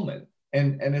in the moment.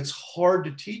 And it's hard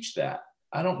to teach that.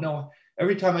 I don't know.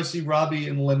 Every time I see Robbie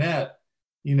and Lynette,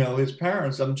 his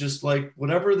parents, I'm just like,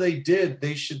 whatever they did,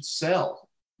 they should sell,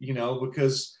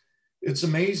 because it's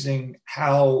amazing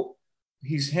how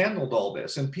he's handled all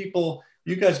this. And people,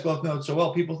 you guys both know it so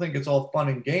well, people think it's all fun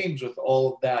and games with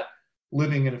all of that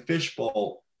living in a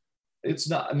fishbowl. It's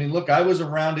not. I mean, look, I was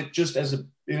around it just as an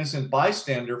innocent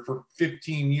bystander for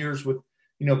 15 years with,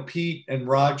 Pete and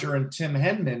Roger and Tim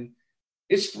Henman.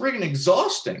 It's friggin'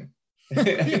 exhausting.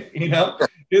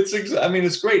 It's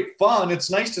great fun.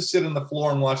 It's nice to sit on the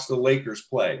floor and watch the Lakers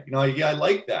play. I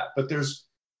like that. But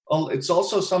it's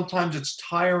also sometimes it's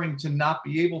tiring to not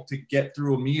be able to get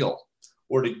through a meal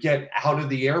or to get out of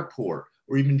the airport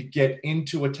or even to get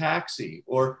into a taxi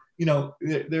or,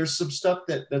 there's some stuff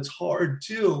that's hard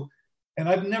too. And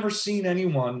I've never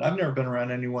been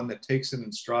around anyone that takes it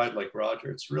in stride like Roger.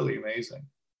 It's really amazing.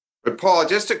 But Paul,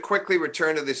 just to quickly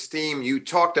return to this theme, you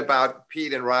talked about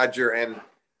Pete and Roger and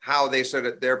how they sort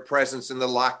of their presence in the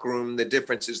locker room, the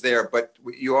differences there. But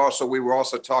we were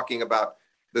also talking about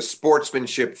the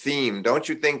sportsmanship theme. Don't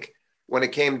you think when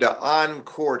it came to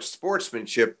on-court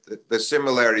sportsmanship, the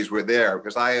similarities were there?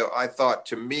 Because I thought,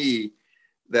 to me,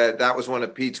 that was one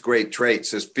of Pete's great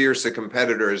traits. As fierce a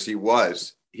competitor as he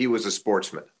was a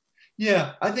sportsman.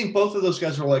 Yeah, I think both of those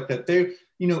guys are like that.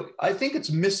 I think it's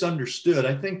misunderstood.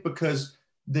 I think because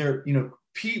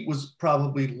Pete was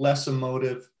probably less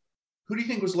emotive. Who do you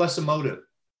think was less emotive?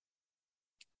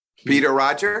 Pete or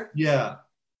Roger? Yeah.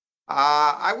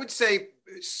 I would say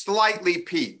slightly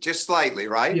Pete, just slightly,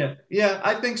 right? Yeah,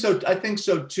 I think so. I think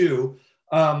so too.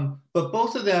 But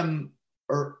both of them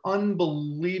are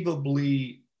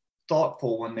unbelievably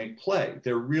thoughtful when they play.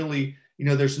 They're really,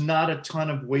 there's not a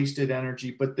ton of wasted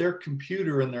energy, but their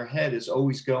computer in their head is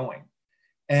always going.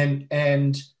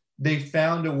 And they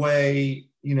found a way,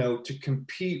 to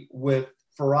compete with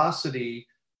ferocity,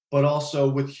 but also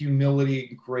with humility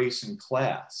and grace and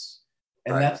class.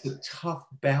 And right. That's a tough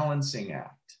balancing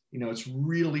act. It's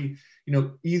really,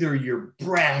 either you're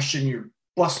brash and you're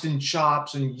busting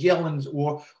chops and yelling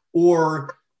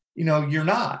or you're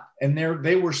not. And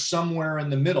they were somewhere in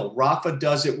the middle. Rafa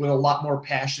does it with a lot more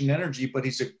passion and energy, but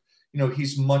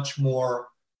he's much more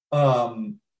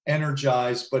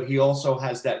energized, but he also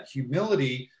has that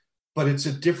humility, but it's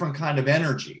a different kind of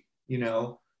energy.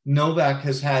 Novak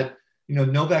has had,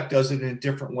 Novak does it in a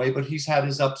different way, but he's had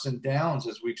his ups and downs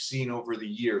as we've seen over the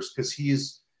years, because he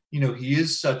is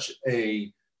such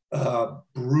a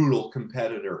brutal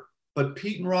competitor. But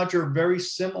Pete and Roger are very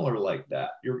similar like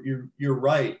that. You're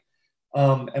right.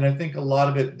 And I think a lot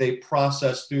of it they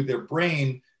process through their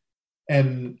brain.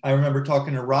 And I remember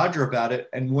talking to Roger about it.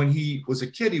 And when he was a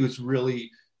kid, he was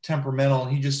really temperamental.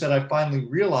 And he just said, I finally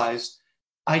realized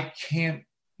I can't,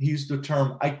 he used the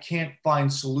term, I can't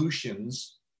find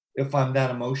solutions if I'm that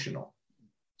emotional.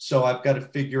 So I've got to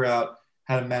figure out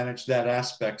how to manage that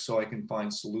aspect so I can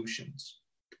find solutions.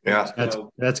 Yeah,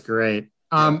 that's great.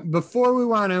 Before we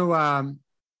want to,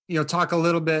 talk a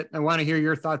little bit, I want to hear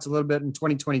your thoughts a little bit in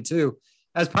 2022.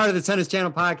 As part of the Tennis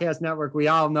Channel Podcast Network, we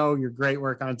all know your great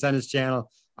work on Tennis Channel.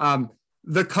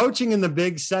 The coaching in the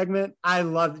big segment, I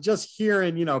love just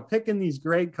hearing, picking these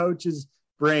great coaches'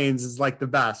 brains is like the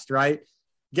best, right?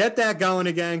 Get that going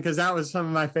again, because that was some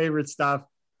of my favorite stuff.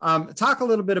 Talk a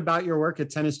little bit about your work at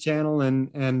Tennis Channel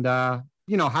and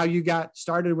how you got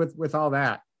started with all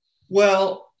that.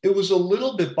 Well, it was a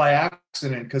little bit by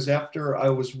accident, because after I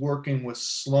was working with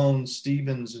Sloane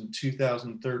Stephens in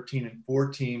 2013 and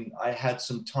 14, I had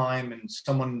some time and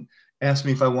someone asked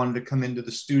me if I wanted to come into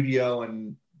the studio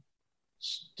and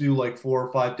do like 4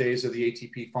 or 5 days of the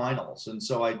ATP finals. And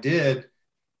so I did.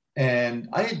 And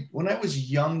when I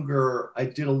was younger, I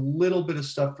did a little bit of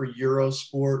stuff for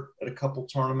Eurosport at a couple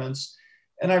tournaments.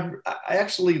 And I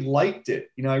actually liked it.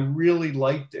 I really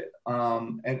liked it.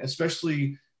 And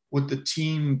especially with the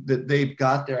team that they've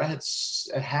got there, I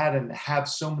had and have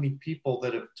so many people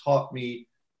that have taught me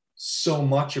so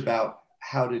much about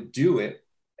how to do it.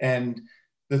 And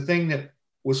the thing that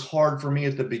was hard for me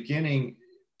at the beginning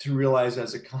to realize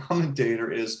as a commentator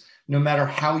is no matter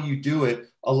how you do it,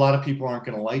 a lot of people aren't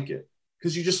going to like it,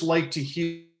 because you just like to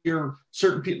hear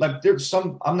certain people. Like there's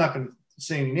some, I'm not going to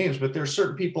say any names, but there's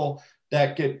certain people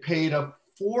that get paid a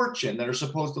fortune that are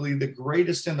supposedly the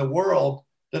greatest in the world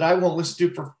that I won't listen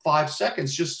to for 5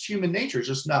 seconds. Just human nature. It's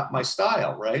just not my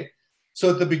style, right? So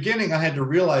at the beginning, I had to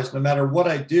realize no matter what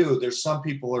I do, there's some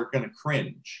people who are going to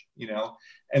cringe,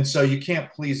 and so you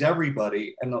can't please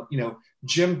everybody. And,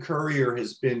 Jim Courier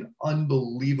has been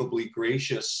unbelievably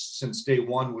gracious since day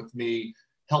one with me,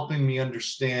 helping me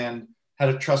understand how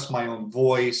to trust my own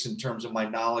voice in terms of my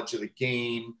knowledge of the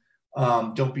game.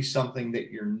 Don't be something that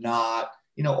you're not,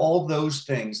 all those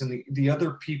things. And the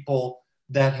other people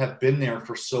that have been there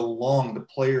for so long, the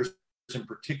players in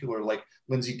particular, like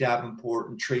Lindsay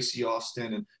Davenport and Tracy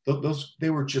Austin, and those,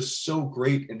 they were just so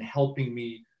great in helping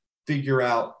me figure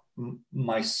out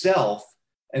myself.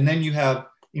 And then you have,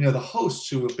 the hosts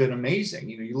who have been amazing.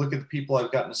 You look at the people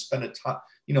I've gotten to spend a time,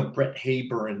 Brett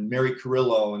Haber and Mary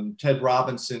Carrillo and Ted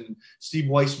Robinson, Steve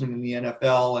Weissman in the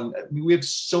NFL. And we have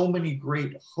so many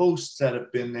great hosts that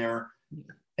have been there,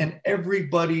 and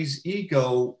everybody's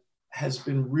ego has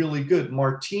been really good.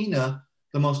 Martina,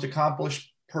 the most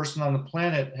accomplished person on the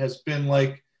planet, has been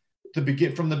like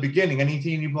from the beginning.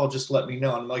 Anything you will, just let me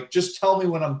know. I'm like, just tell me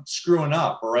when I'm screwing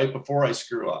up, all right, before I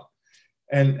screw up.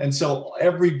 And so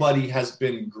everybody has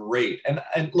been great.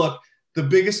 And look, the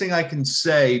biggest thing I can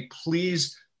say,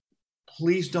 please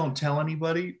don't tell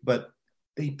anybody, but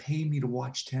they pay me to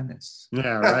watch tennis.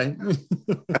 Yeah, right.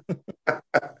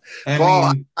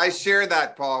 Paul, I share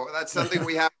that, Paul. That's something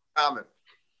we have in common.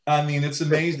 I mean, it's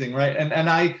amazing, right? And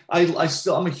I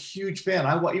still, I'm a huge fan.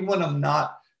 Even when I'm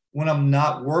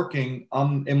not working,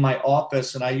 I'm in my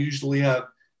office, and I usually have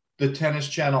the Tennis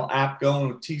Channel app going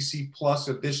with TC Plus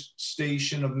at this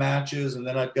station of matches, and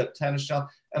then I've got Tennis Channel,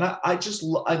 and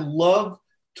I love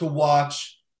to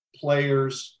watch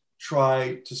players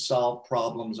try to solve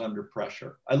problems under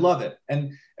pressure. I love it,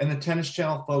 and the Tennis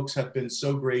Channel folks have been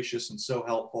so gracious and so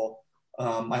helpful.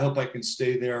 I hope I can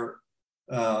stay there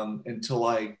until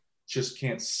I just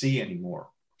can't see anymore.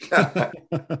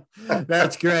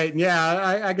 That's great.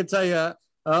 Yeah, I could tell you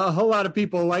a whole lot of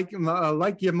people like you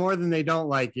more than they don't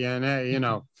like you.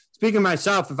 And, speaking of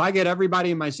myself, if I get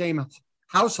everybody in my same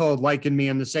household liking me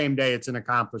in the same day, it's an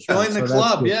accomplishment. Join the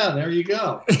club. Yeah, there you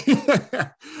go.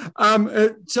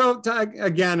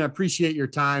 Again, appreciate your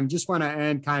time. Just want to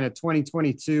end kind of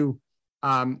 2022.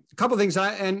 A couple of things.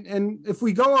 And if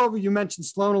we go over, you mentioned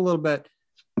Sloane a little bit.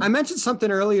 I mentioned something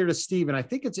earlier to Steve, and I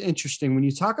think it's interesting when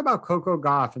you talk about Coco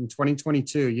Gauff in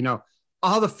 2022,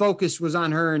 all the focus was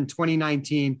on her in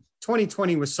 2019.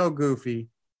 2020 was so goofy.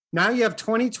 Now you have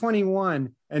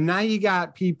 2021, and now you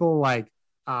got people like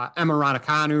Emma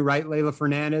Raducanu, right? Leylah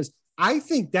Fernandez. I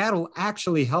think that'll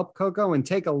actually help Coco and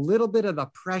take a little bit of the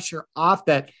pressure off,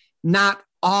 that not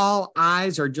all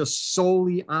eyes are just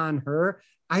solely on her.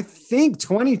 I think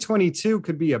 2022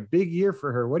 could be a big year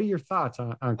for her. What are your thoughts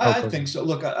on Coco? I think so.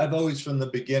 Look, I've always, from the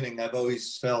beginning, I've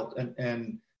always felt,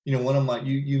 and one of my,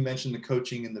 you mentioned the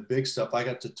coaching and the big stuff. I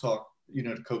got to talk,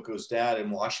 to Coco's dad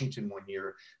in Washington one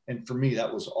year. And for me,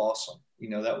 that was awesome.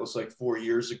 That was like 4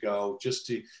 years ago,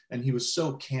 and he was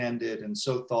so candid and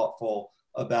so thoughtful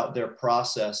about their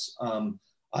process.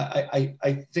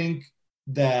 I think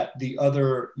that the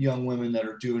other young women that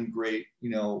are doing great,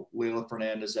 Leylah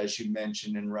Fernandez, as you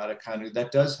mentioned, and Raducanu,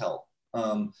 that does help.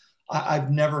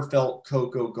 I've never felt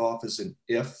Coco Gauff as an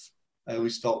if. I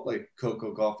always felt like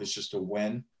Coco Gauff is just a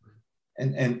when.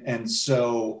 And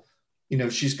so,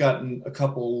 she's gotten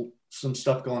some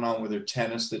stuff going on with her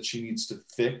tennis that she needs to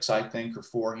fix, I think, her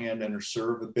forehand and her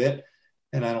serve a bit.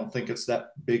 And I don't think it's that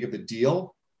big of a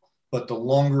deal. But the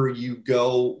longer you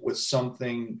go with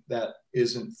something that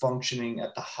isn't functioning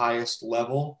at the highest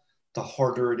level, the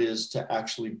harder it is to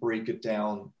actually break it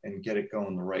down and get it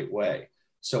going the right way.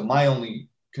 So my only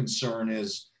concern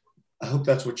is, I hope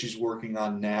that's what she's working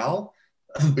on now.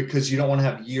 because you don't want to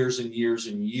have years and years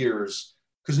and years,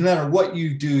 because no matter what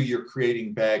you do, you're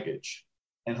creating baggage,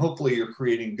 and hopefully you're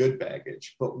creating good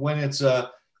baggage. But when it's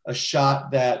a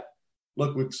shot that,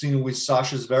 look, we've seen with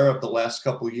Sasha Zverev the last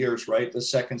couple of years, right? The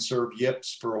second serve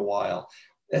yips for a while.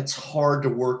 It's hard to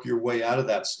work your way out of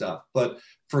that stuff. But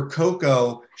for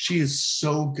Coco, she is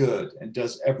so good and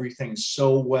does everything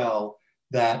so well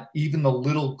that even the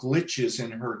little glitches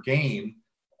in her game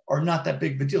are not that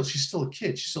big of a deal. She's still a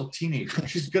kid. She's still a teenager.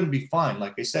 She's going to be fine.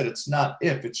 Like I said, it's not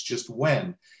if, it's just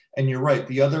when. And you're right.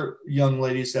 The other young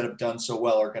ladies that have done so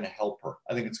well are going to help her.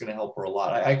 I think it's going to help her a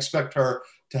lot. I expect her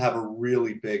to have a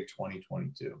really big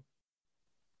 2022.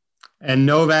 And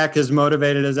Novak is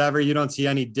motivated as ever. You don't see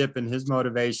any dip in his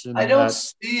motivation. I don't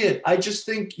see it. I just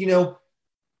think,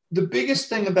 the biggest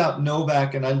thing about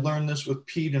Novak, and I learned this with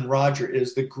Pete and Roger,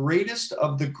 is the greatest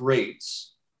of the greats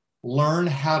learn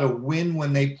how to win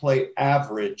when they play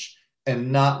average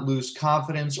and not lose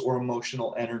confidence or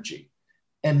emotional energy.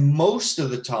 And most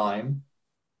of the time,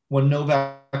 when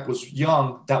Novak was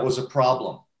young, that was a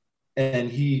problem. And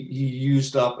he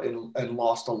used up and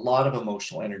lost a lot of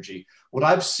emotional energy. What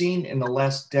I've seen in the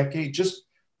last decade,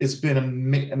 it's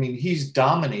been, he's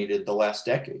dominated the last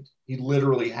decade. He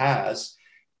literally has.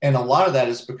 And a lot of that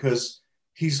is because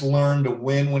he's learned to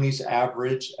win when he's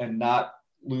average and not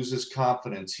lose his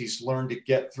confidence. He's learned to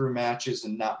get through matches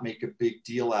and not make a big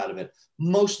deal out of it.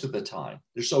 Most of the time,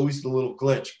 there's always the little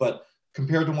glitch, but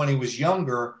compared to when he was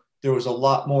younger, there was a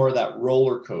lot more of that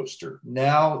roller coaster.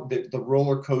 Now the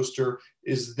roller coaster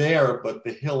is there, but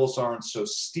the hills aren't so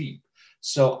steep.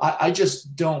 So I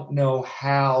just don't know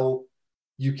how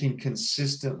you can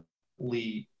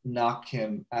consistently knock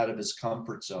him out of his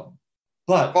comfort zone.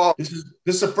 But this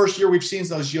is the first year we've seen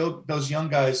those young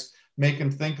guys make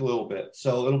him think a little bit.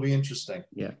 So it'll be interesting.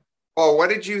 Yeah. Paul, what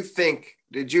did you think?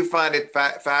 Did you find it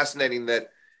fascinating that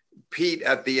Pete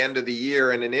at the end of the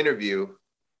year in an interview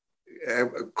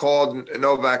called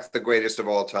Novak the greatest of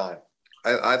all time?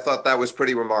 I thought that was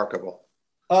pretty remarkable.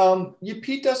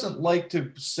 Pete doesn't like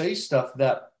to say stuff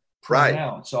that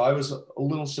pronounced, so I was a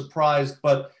little surprised.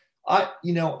 But I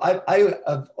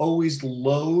have always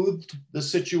loathed the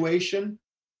situation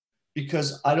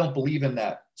because I don't believe in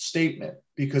that statement,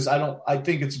 because I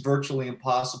think it's virtually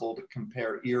impossible to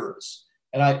compare eras.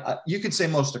 And you could say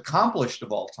most accomplished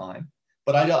of all time,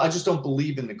 but I just don't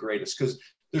believe in the greatest, because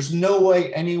there's no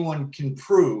way anyone can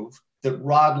prove that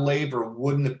Rod Laver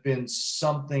wouldn't have been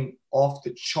something off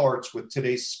the charts with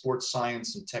today's sports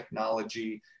science and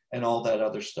technology and all that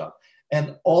other stuff.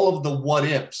 And all of the what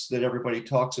ifs that everybody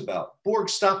talks about. Borg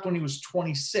stopped when he was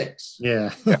 26.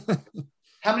 Yeah.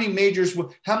 How many majors,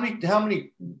 how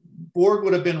many Borg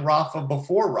would have been Rafa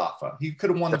before Rafa? He could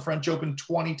have won the French Open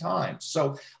 20 times.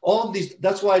 So all of these,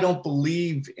 that's why I don't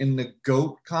believe in the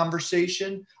GOAT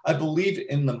conversation. I believe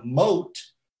in the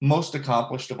most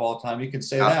accomplished of all time. You can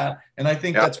say that. And I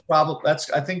think that's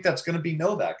going to be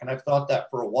Novak. And I've thought that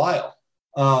for a while.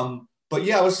 But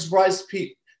yeah, I was surprised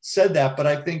Pete said that, but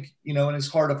I think, in his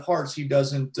heart of hearts, he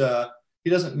doesn't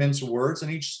mince words,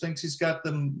 and he just thinks he's got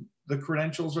the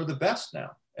credentials are the best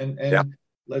now. And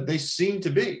they seem to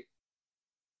be.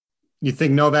 You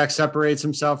think Novak separates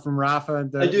himself from Rafa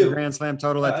the Grand Slam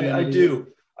total at the end?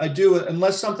 I do.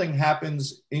 Unless something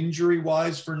happens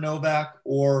injury-wise for Novak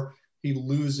or he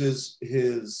loses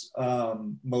his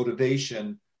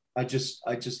motivation, I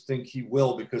just think he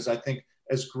will, because I think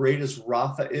as great as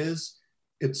Rafa is,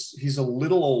 he's a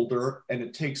little older, and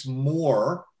it takes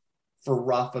more for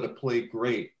Rafa to play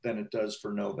great than it does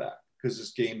for Novak, because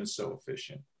his game is so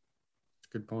efficient.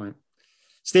 Good point.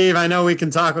 Steve, I know we can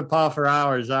talk with Paul for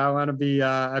hours.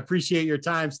 I appreciate your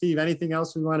time. Steve, anything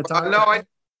else we want to talk about? I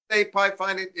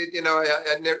find it,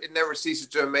 it never ceases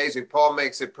to amaze me. Paul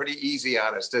makes it pretty easy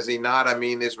on us, does he not? I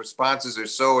mean, his responses are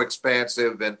so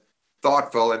expansive and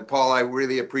thoughtful. And Paul, I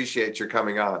really appreciate your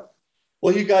coming on.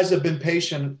 Well, you guys have been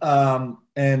patient,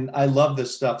 and I love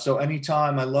this stuff. So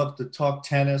anytime, I love to talk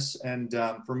tennis, and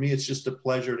for me, it's just a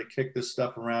pleasure to kick this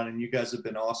stuff around, and you guys have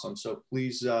been awesome. So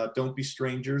please don't be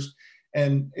strangers.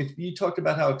 And if you talked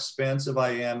about how expansive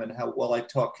I am and how well I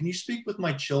talk, can you speak with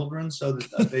my children so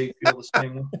that they feel the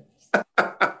same way?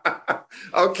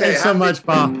 Okay. Thanks so much,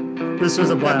 Paul. This was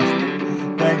a blast.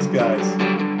 Thanks,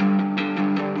 guys.